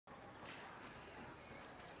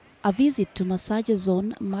A visit to Massaja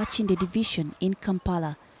Zone Machinde Division in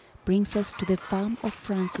Kampala brings us to the farm of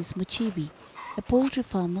Francis Mukiibi, a poultry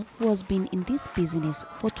farmer who has been in this business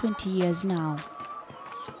for 20 years now.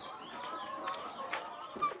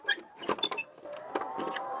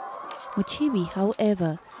 Mukiibi,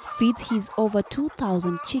 however, feeds his over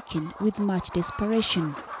 2,000 chicken with much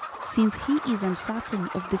desperation, since he is uncertain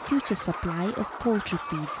of the future supply of poultry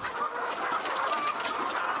feeds.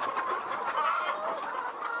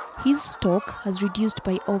 His stock has reduced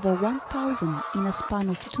by over 1,000 in a span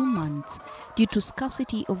of 2 months due to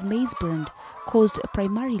scarcity of maize brand caused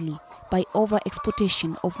primarily by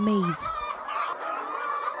over-exportation of maize.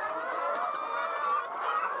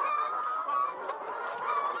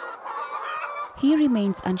 He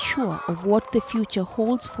remains unsure of what the future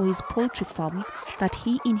holds for his poultry farm that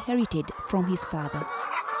he inherited from his father.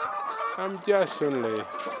 I'm just only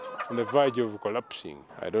on the verge of collapsing.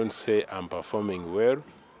 I don't say I'm performing well.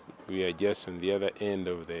 We are just on the other end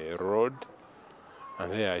of the road.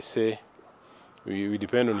 And there I say, we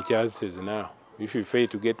depend on chances now. If we fail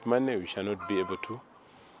to get money, we shall not be able to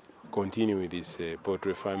continue with this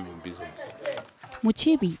poultry farming business.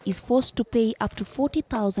 Mukiibi is forced to pay up to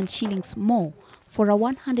 40,000 shillings more for a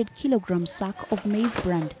 100-kilogram sack of maize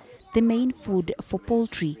bran, the main food for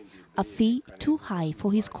poultry, a fee too high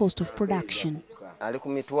for his cost of production.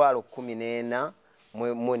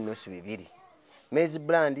 Maize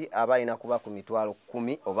brand aba ina kuba ku mitwalo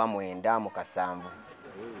 10 oba 9 mu kasanvu.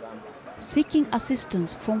 Seeking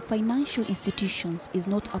assistance from financial institutions is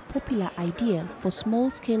not a popular idea for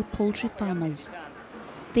small-scale poultry farmers.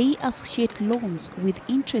 They associate loans with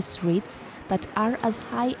interest rates that are as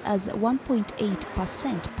high as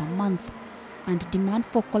 1.8% per month and demand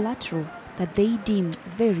for collateral that they deem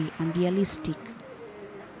very unrealistic.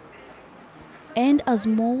 And as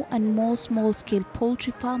more and more small-scale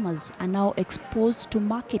poultry farmers are now exposed to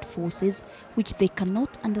market forces which they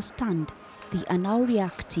cannot understand, they are now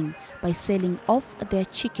reacting by selling off their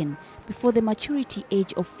chicken before the maturity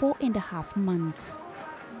age of 4.5 months.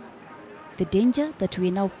 The danger that we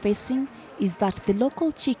are now facing is that the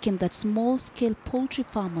local chicken that small-scale poultry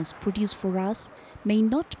farmers produce for us may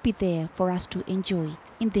not be there for us to enjoy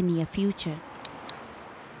in the near future.